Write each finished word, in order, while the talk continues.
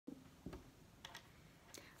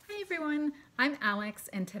everyone, I'm Alex,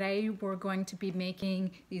 and today we're going to be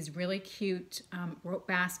making these really cute rope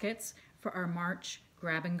baskets for our March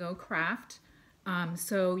grab and go craft.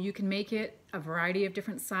 So you can make it a variety of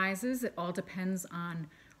different sizes. It all depends on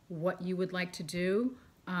what you would like to do.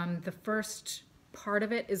 The first part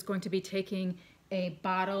of it is going to be taking a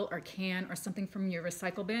bottle or can or something from your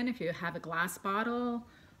recycle bin. If you have a glass bottle,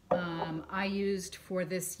 I used for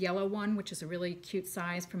this yellow one, which is a really cute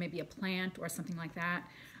size for maybe a plant or something like that,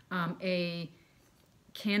 a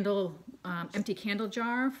candle, empty candle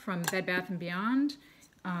jar from Bed Bath & Beyond.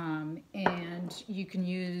 And you can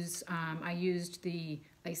use, I used the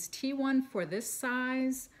iced tea one for this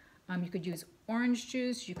size. You could use orange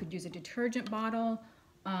juice, you could use a detergent bottle.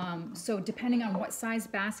 So depending on what size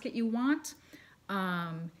basket you want,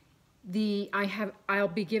 I'll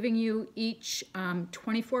be giving you each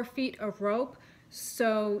 24 feet of rope,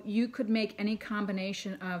 so you could make any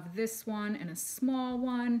combination of this one and a small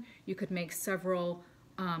one. You could make several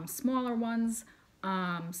smaller ones.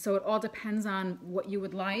 So it all depends on what you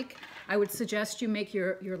would like. I would suggest you make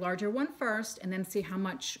your larger one first and then see how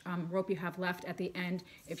much rope you have left at the end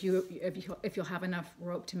if you'll have enough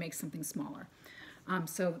rope to make something smaller.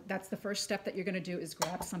 So that's the first step that you're going to do, is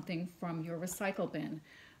grab something from your recycle bin.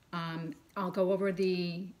 I'll go over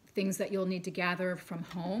the things that you'll need to gather from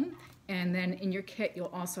home, and then in your kit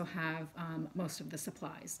you'll also have most of the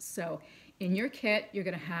supplies. So in your kit you're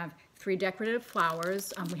going to have 3 decorative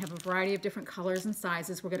flowers. We have a variety of different colors and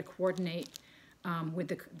sizes. We're going to coordinate with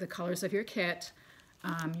the colors of your kit.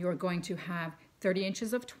 You're going to have 30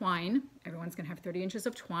 inches of twine. Everyone's going to have 30 inches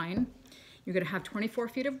of twine. You're going to have 24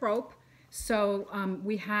 feet of rope. So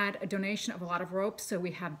we had a donation of a lot of rope. So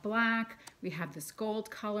we have black, we have this gold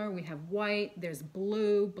color, we have white, there's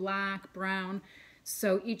blue, black, brown.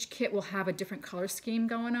 So each kit will have a different color scheme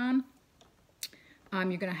going on.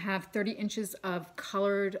 You're going to have 30 inches of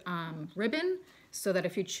colored ribbon, so that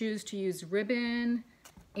if you choose to use ribbon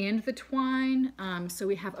and the twine, so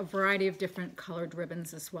we have a variety of different colored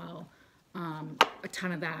ribbons as well, a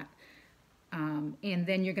ton of that. And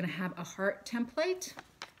then you're going to have a heart template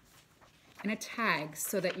and a tag,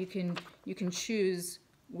 so that you can choose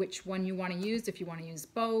which one you want to use, if you want to use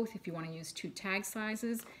both, if you want to use 2 tag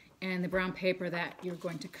sizes, and the brown paper that you're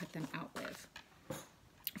going to cut them out with.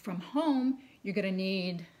 From home, you're going to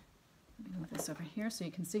need, let me move this over here so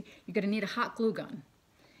you can see, you're going to need a hot glue gun.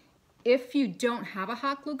 If you don't have a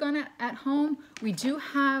hot glue gun at home, we do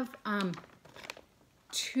have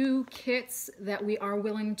 2 kits that we are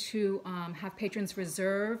willing to have patrons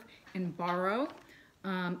reserve and borrow.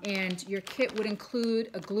 And your kit would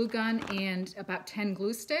include a glue gun and about 10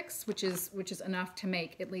 glue sticks, which is enough to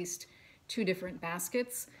make at least 2 different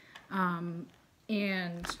baskets.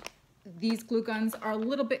 And these glue guns are a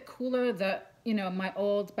little bit cooler. My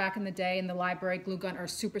old, back in the day in the library, glue gun are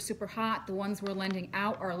super, super hot. The ones we're lending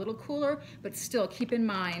out are a little cooler, but still keep in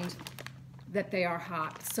mind that they are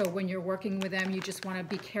hot. So when you're working with them, you just want to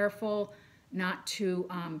be careful not to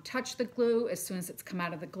touch the glue as soon as it's come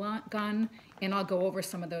out of the gun, and I'll go over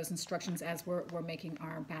some of those instructions as we're making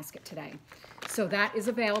our basket today. So that is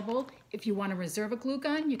available. If you want to reserve a glue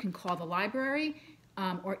gun, you can call the library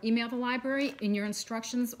or email the library. In your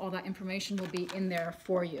instructions, all that information will be in there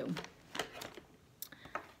for you.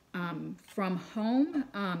 From home,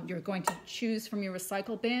 you're going to choose from your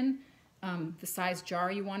recycle bin the size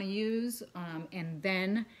jar you want to use, and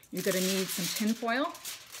then you're going to need some tin foil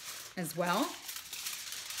as well.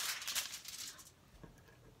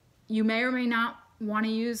 You may or may not want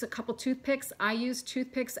to use a couple toothpicks. I used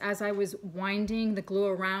toothpicks as I was winding the glue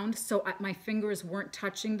around, so my fingers weren't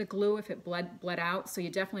touching the glue if it bled out. So you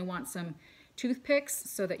definitely want some toothpicks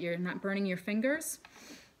so that you're not burning your fingers.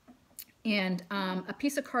 And a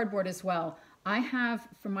piece of cardboard as well. I have,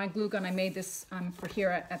 for my glue gun, I made this for here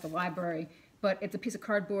at the library, but it's a piece of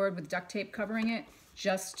cardboard with duct tape covering it,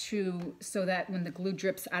 just so that when the glue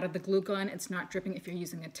drips out of the glue gun, it's not dripping. If you're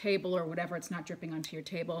using a table or whatever, it's not dripping onto your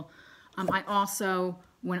table. I also,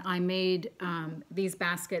 when I made these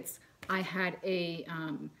baskets, I had a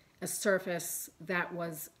surface that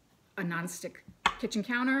was a nonstick kitchen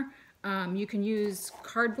counter. You can use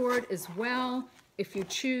cardboard as well. If you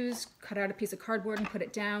choose, cut out a piece of cardboard and put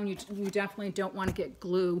it down. You definitely don't want to get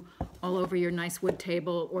glue all over your nice wood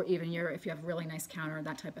table, or even if you have a really nice counter,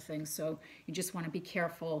 that type of thing. So you just want to be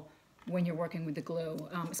careful when you're working with the glue,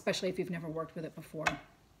 especially if you've never worked with it before.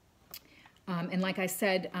 And like I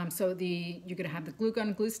said, you're going to have the glue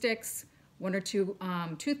gun, glue sticks, 1 or 2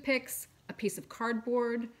 toothpicks, a piece of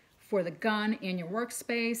cardboard for the gun and your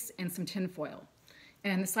workspace, and some tin foil.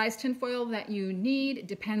 And the size tin foil that you need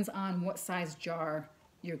depends on what size jar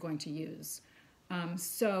you're going to use.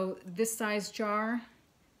 So this size jar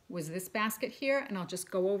was this basket here, and I'll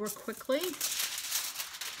just go over quickly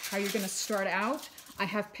how you're going to start out. I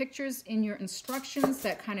have pictures in your instructions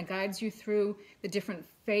that kind of guides you through the different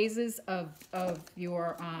phases of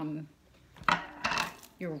your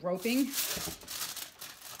roping.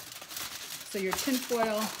 So your tin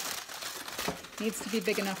foil needs to be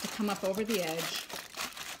big enough to come up over the edge.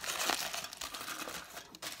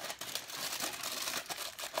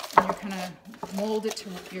 And you're kind of mold it to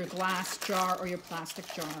your glass jar or your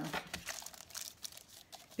plastic jar.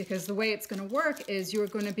 Because the way it's going to work is you're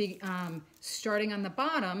going to be starting on the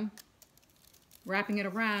bottom, wrapping it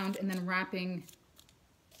around, and then wrapping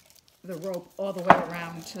the rope all the way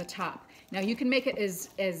around to the top. Now you can make it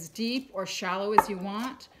as deep or shallow as you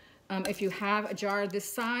want. If you have a jar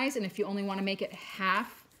this size, and if you only want to make it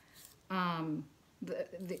half,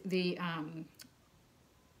 the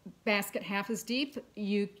basket half as deep,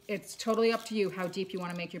 it's totally up to you how deep you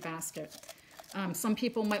want to make your basket. Some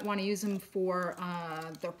people might want to use them for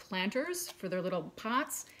their planters, for their little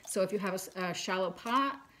pots. So if you have a shallow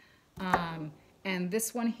pot, and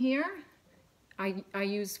this one here, I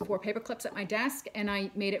use 4 paper clips at my desk, and I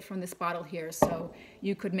made it from this bottle here. So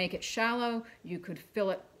you could make it shallow, you could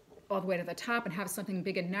fill it all the way to the top and have something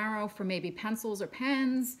big and narrow for maybe pencils or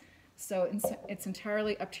pens. So it's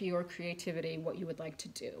entirely up to your creativity what you would like to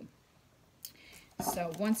do. So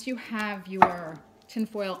once you have your tin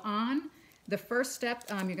foil on, the first step,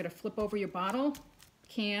 you're going to flip over your bottle,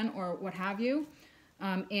 can, or what have you,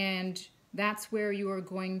 and that's where you are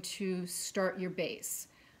going to start your base.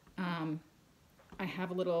 I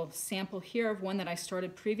have a little sample here of one that I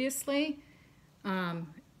started previously,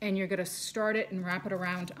 and you're going to start it and wrap it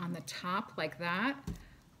around on the top like that,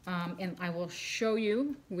 and I will show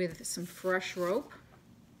you with some fresh rope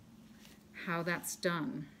how that's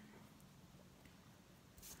done.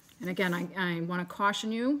 And again, I want to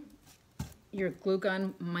caution you, your glue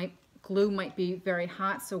might be very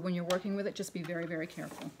hot, so when you're working with it, just be very, very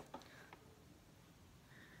careful.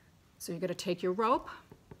 So you're going to take your rope,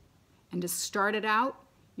 and to start it out,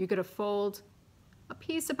 you're going to fold a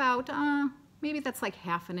piece about, maybe that's like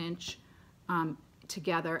 ½ an inch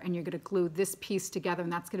together, and you're going to glue this piece together,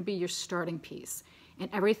 and that's going to be your starting piece. And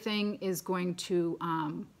everything is going to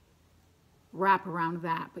wrap around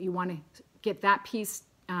that, but you want to get that piece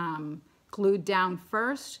glued down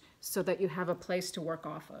first so that you have a place to work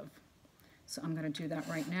off of. So I'm going to do that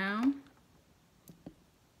right now.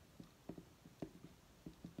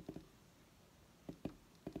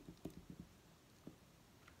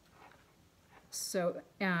 So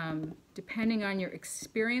depending on your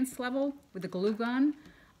experience level with the glue gun,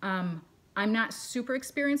 I'm not super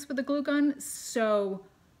experienced with the glue gun, so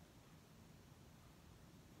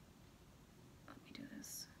let me do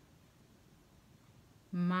this.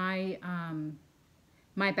 My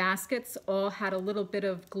baskets all had a little bit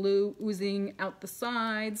of glue oozing out the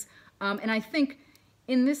sides, and I think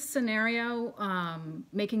in this scenario,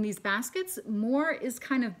 making these baskets, more is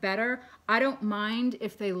kind of better. I don't mind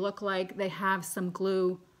if they look like they have some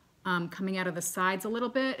glue coming out of the sides a little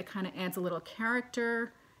bit. It kind of adds a little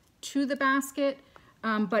character to the basket.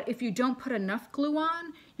 But if you don't put enough glue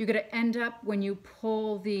on, you're going to end up, when you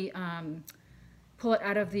pull it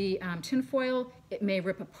out of the tin foil, it may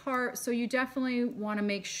rip apart. So you definitely want to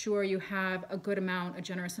make sure you have a good amount, a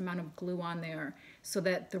generous amount of glue on there, so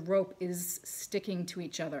that the rope is sticking to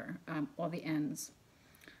each other, all the ends.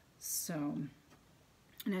 So,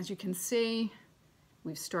 and as you can see,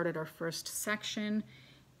 we've started our first section.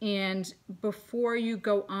 And before you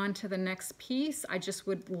go on to the next piece, I just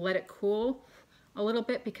would let it cool a little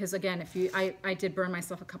bit, because again, I did burn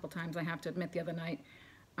myself a couple times, I have to admit, the other night,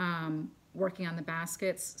 working on the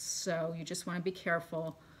baskets, so you just want to be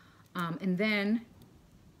careful. And then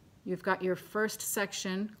you've got your first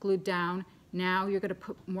section glued down. Now you're going to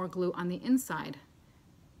put more glue on the inside,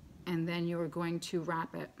 and then you're going to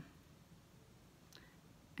wrap it.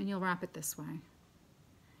 And you'll wrap it this way.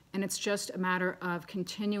 And it's just a matter of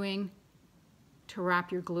continuing to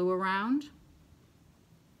wrap your glue around.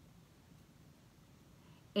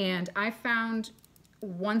 And I found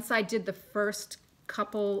once I did the first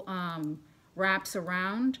couple wraps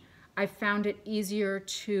around, I found it easier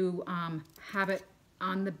to have it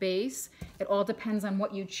on the base. It all depends on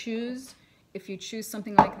what you choose. If you choose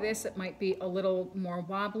something like this, it might be a little more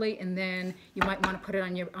wobbly, and then you might want to put it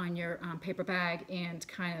on your paper bag and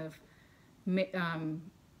kind of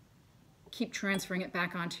keep transferring it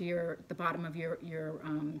back onto the bottom of your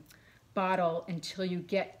bottle until you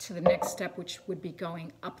get to the next step, which would be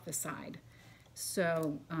going up the side.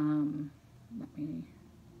 So let me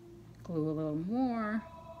glue a little more.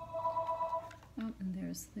 Oh, and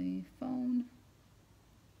there's the phone.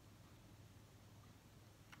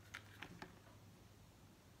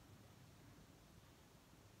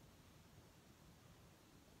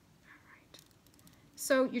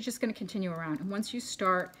 So you're just going to continue around. And once you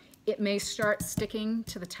start, it may start sticking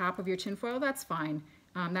to the top of your tinfoil. That's fine.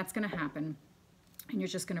 That's going to happen. And you're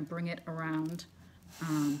just going to bring it around. Let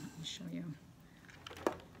me show you.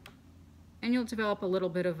 And you'll develop a little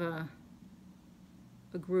bit of a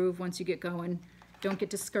groove once you get going. Don't get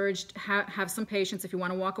discouraged. Have some patience if you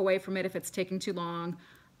want to walk away from it if it's taking too long.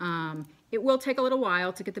 It will take a little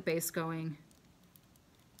while to get the base going.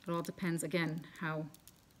 It all depends, again, how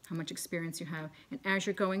much experience you have. And as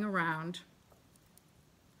you're going around,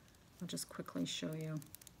 I'll just quickly show you.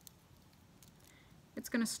 It's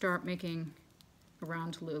going to start making a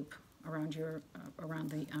round loop around your around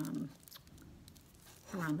the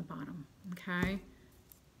bottom. Okay.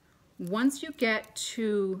 Once you get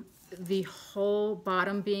to the whole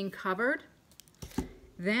bottom being covered,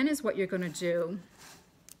 then is what you're going to do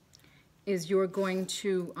is you're going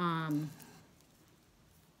to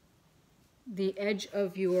the edge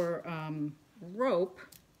of your rope.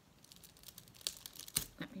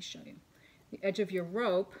 Let me show you. The edge of your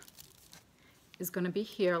rope is going to be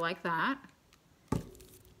here like that,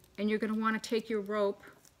 and you're going to want to take your rope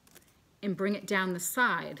and bring it down the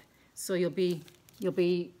side. So you'll be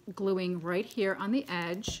gluing right here on the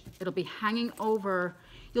edge. It'll be hanging over.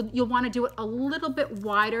 You'll want to do it a little bit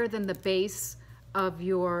wider than the base of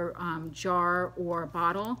your jar or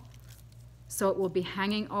bottle, so it will be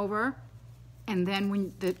hanging over. And then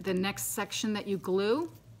when the next section that you glue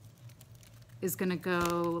is going to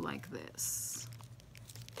go like this.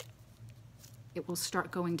 It will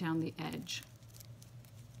start going down the edge,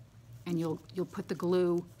 and you'll put the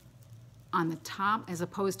glue on the top as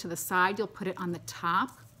opposed to the side. You'll put it on the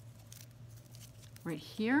top right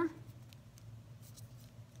here,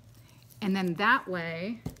 and then that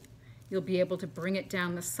way you'll be able to bring it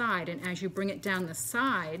down the side. And as you bring it down the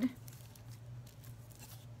side,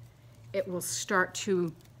 it will start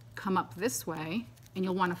to come up this way, and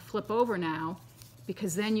you'll want to flip over now,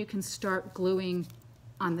 because then you can start gluing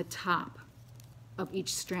on the top of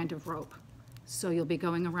each strand of rope. So you'll be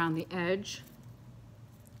going around the edge,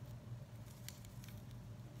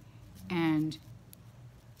 and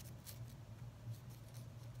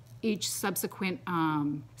each subsequent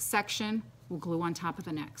section will glue on top of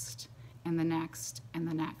the next, and the next, and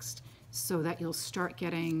the next, so that you'll start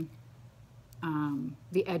getting,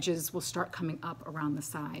 the edges will start coming up around the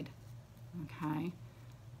side, okay?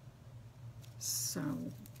 So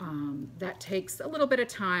that takes a little bit of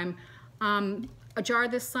time. A jar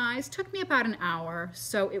this size took me about an hour,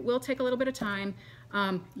 so it will take a little bit of time.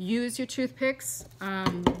 Use your toothpicks.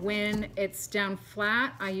 When it's down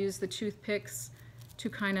flat, I use the toothpicks to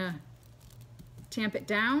kind of tamp it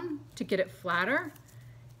down to get it flatter.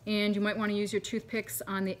 And you might want to use your toothpicks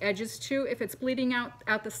on the edges too. If it's bleeding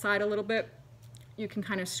out the side a little bit, you can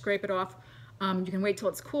kind of scrape it off. You can wait till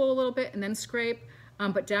it's cool a little bit and then scrape,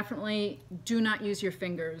 but definitely do not use your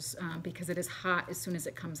fingers because it is hot as soon as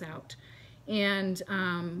it comes out. And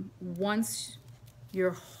once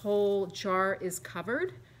your whole jar is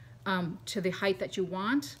covered to the height that you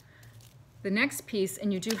want, the next piece,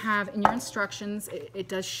 and you do have in your instructions, it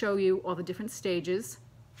does show you all the different stages,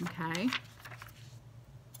 okay?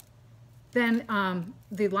 Then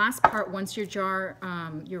the last part, once your jar,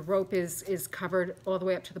 your rope is covered all the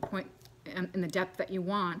way up to the point in the depth that you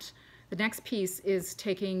want, the next piece is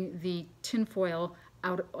taking the tin foil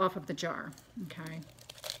off of the jar, okay?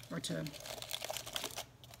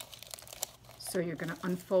 So you're going to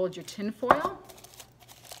unfold your tin foil,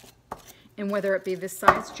 and whether it be this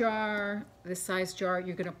size jar,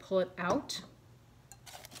 you're going to pull it out.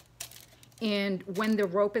 And when the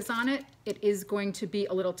rope is on it, it is going to be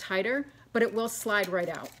a little tighter, but it will slide right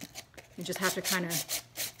out. You just have to kind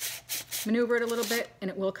of maneuver it a little bit, and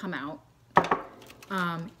it will come out.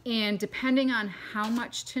 And depending on how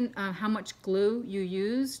much glue you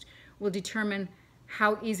used will determine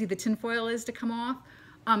how easy the tin foil is to come off.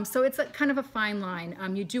 So it's kind of a fine line.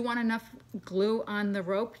 You do want enough glue on the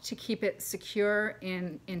rope to keep it secure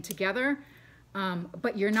and together,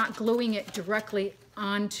 but you're not gluing it directly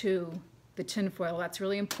onto the tin foil. That's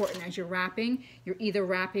really important. As you're wrapping, you're either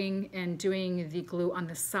wrapping and doing the glue on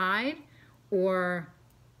the side, or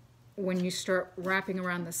when you start wrapping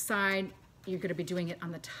around the side, you're going to be doing it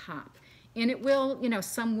on the top. And it will,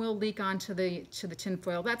 some will leak onto the tin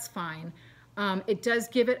foil. That's fine. It does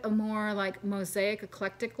give it a more like mosaic,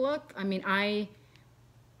 eclectic look. I mean, I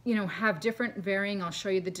have different varying, I'll show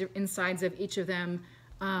you the insides of each of them.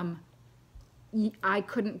 I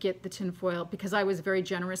couldn't get the tin foil because I was very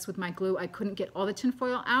generous with my glue. I couldn't get all the tin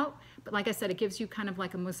foil out, but like I said, it gives you kind of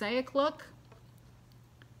like a mosaic look.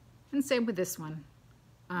 And same with this one.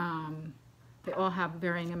 They all have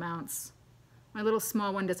varying amounts My little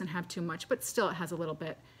small one doesn't have too much, but still it has a little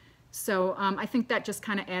bit. So I think that just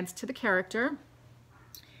kind of adds to the character.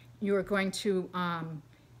 You're going to,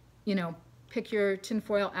 you know, pick your tin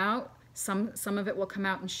foil out. Some of it will come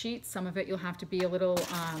out in sheets. Some of it you'll have to be a little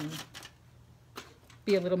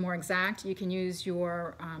more exact. You can use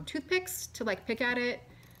your toothpicks to like pick at it.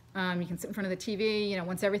 You can sit in front of the TV, you know,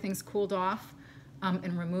 once everything's cooled off,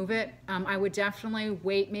 and remove it. I would definitely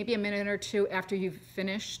wait maybe a minute or two after you've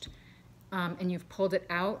finished and you've pulled it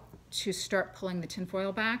out to start pulling the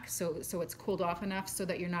tinfoil back so it's cooled off enough so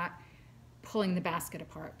that you're not pulling the basket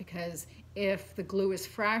apart, because if the glue is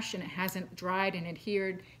fresh and it hasn't dried and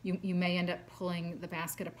adhered, you may end up pulling the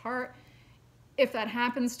basket apart. If that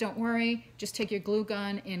happens, don't worry, just take your glue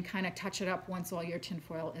gun and kind of touch it up once all your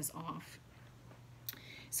tinfoil is off.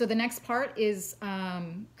 So the next part is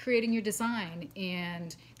creating your design,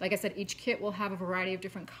 and like I said, each kit will have a variety of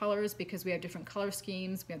different colors because we have different color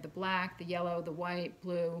schemes. We have the black, the yellow, the white,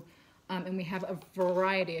 blue, and we have a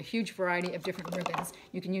huge variety of different ribbons.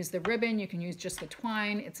 You can use the ribbon, you can use just the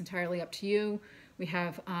twine, it's entirely up to you. We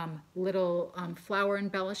have little flower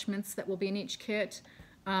embellishments that will be in each kit,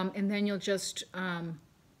 and then you'll just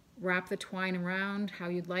wrap the twine around how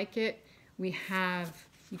you'd like it. You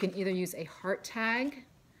can either use a heart tag,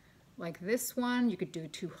 like this one. You could do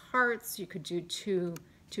 2 hearts, you could do two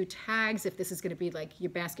tags. If this is going to be like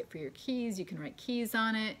your basket for your keys, you can write keys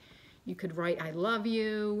on it. You could write I love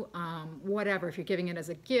you, whatever, if you're giving it as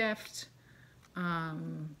a gift.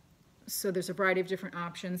 So there's a variety of different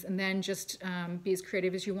options, and then just be as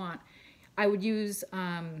creative as you want. I would use,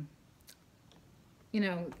 you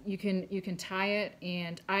know, you can tie it,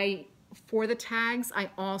 and for the tags, I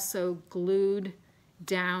also glued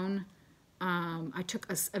down, I took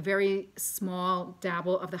a very small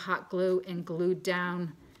dabble of the hot glue and glued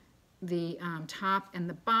down the top and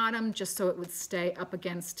the bottom just so it would stay up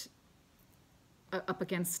against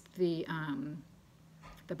the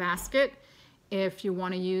basket. If you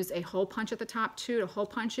want to use a hole punch at the top too, to hole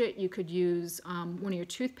punch it, you could use one of your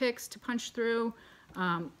toothpicks to punch through.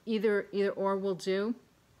 Either or will do,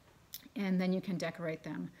 and then you can decorate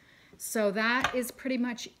them. So that is pretty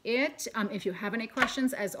much it. If you have any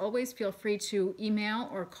questions, as always, feel free to email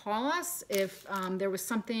or call us. If there was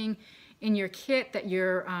something in your kit that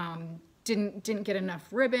you didn't get enough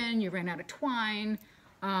ribbon, you ran out of twine,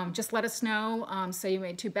 just let us know. Say you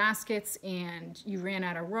made 2 baskets and you ran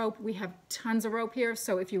out of rope. We have tons of rope here,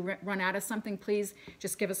 so if you run out of something, please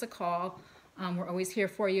just give us a call. We're always here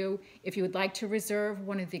for you. If you would like to reserve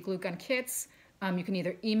one of the glue gun kits, you can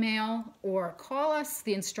either email or call us.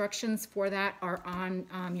 The instructions for that are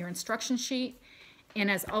on your instruction sheet.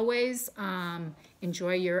 And as always,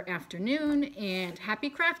 enjoy your afternoon and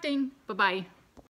happy crafting. Bye-bye.